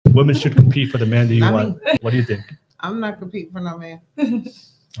women should compete for the man that you want. What do you think? I'm not competing for no man.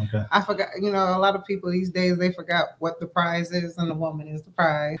 Okay. I forgot, a lot of people these days, they forgot what the prize is and the woman is the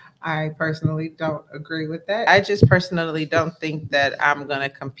prize. I personally don't agree with that. I just personally don't think that I'm going to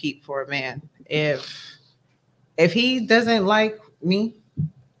compete for a man. If he doesn't like me,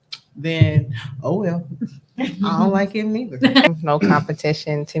 then, oh well, I don't like him neither. No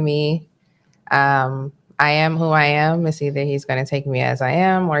competition to me. I am who I am. It's either he's going to take me as I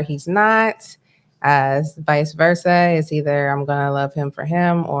am or he's not. As vice versa, it's either I'm going to love him for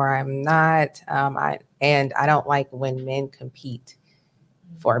him or I'm not. I don't like when men compete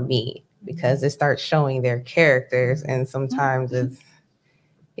for me because it starts showing their characters. And sometimes it's,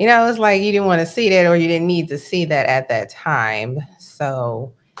 it's like you didn't want to see that or you didn't need to see that at that time.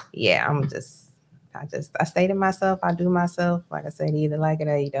 So yeah, I stay to myself. I do myself. Like I said, you either like it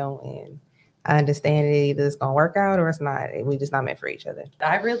or you don't. And I understand it. Either it's going to work out or it's not. We just not meant for each other.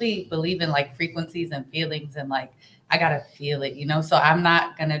 I really believe in like frequencies and feelings and like, I got to feel it, So I'm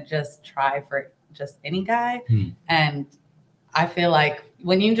not going to just try for just any guy. And I feel like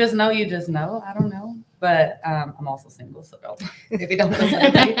when you just know, I don't know. But I'm also single, so if you don't listen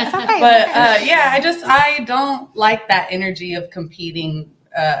to me. But yeah, I don't like that energy of competing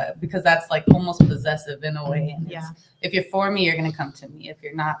because that's like almost possessive in a way. And if you're for me, you're going to come to me. If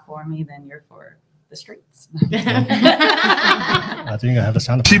you're not for me, then you're for the streets. I think I have the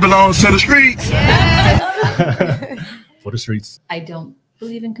sound. She belongs to the streets. Yes. For the streets. I don't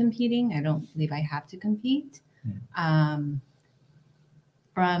believe in competing. I don't believe I have to compete.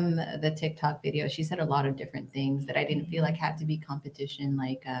 From the TikTok video, she said a lot of different things that I didn't feel like had to be competition,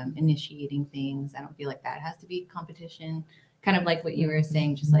 like initiating things. I don't feel like that has to be competition. Kind of like what you were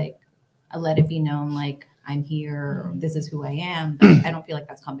saying, just like I let it be known, like I'm here, this is who I am. But I don't feel like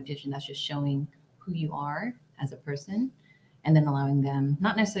that's competition. That's just showing who you are as a person and then allowing them,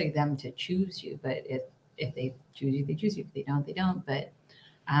 not necessarily them to choose you, but if they choose you, they choose you. If they don't, they don't. But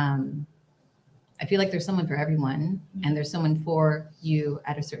I feel like there's someone for everyone and there's someone for you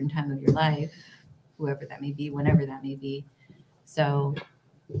at a certain time of your life, whoever that may be, whenever that may be. So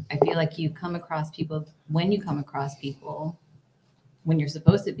I feel like you come across people when you're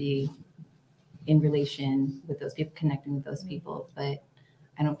supposed to be in relation with those people, connecting with those people. But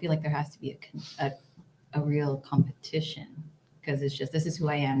I don't feel like there has to be a real competition because it's just, this is who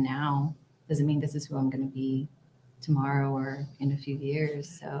I am now. Doesn't mean this is who I'm going to be tomorrow or in a few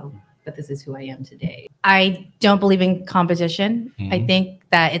years. So, but this is who I am today. I don't believe in competition. I think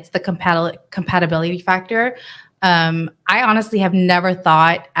that it's the compatibility factor. I honestly have never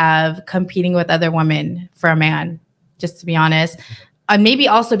thought of competing with other women for a man, just to be honest. Maybe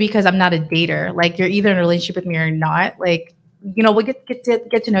also because I'm not a dater. Like you're either in a relationship with me or not. Like, we get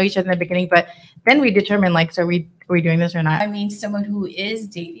to know each other in the beginning, but then we determine like, so are we doing this or not? I mean, someone who is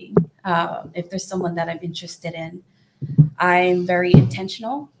dating, if there's someone that I'm interested in, I'm very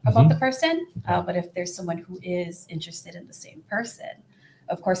intentional about the person. But if there's someone who is interested in the same person,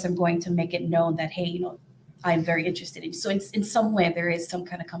 of course, I'm going to make it known that, hey, I'm very interested in you. So in some way, there is some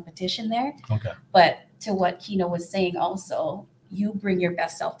kind of competition there. Okay. But to what Kino was saying also, you bring your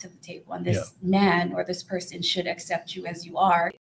best self to the table. And this man or this person should accept you as you are.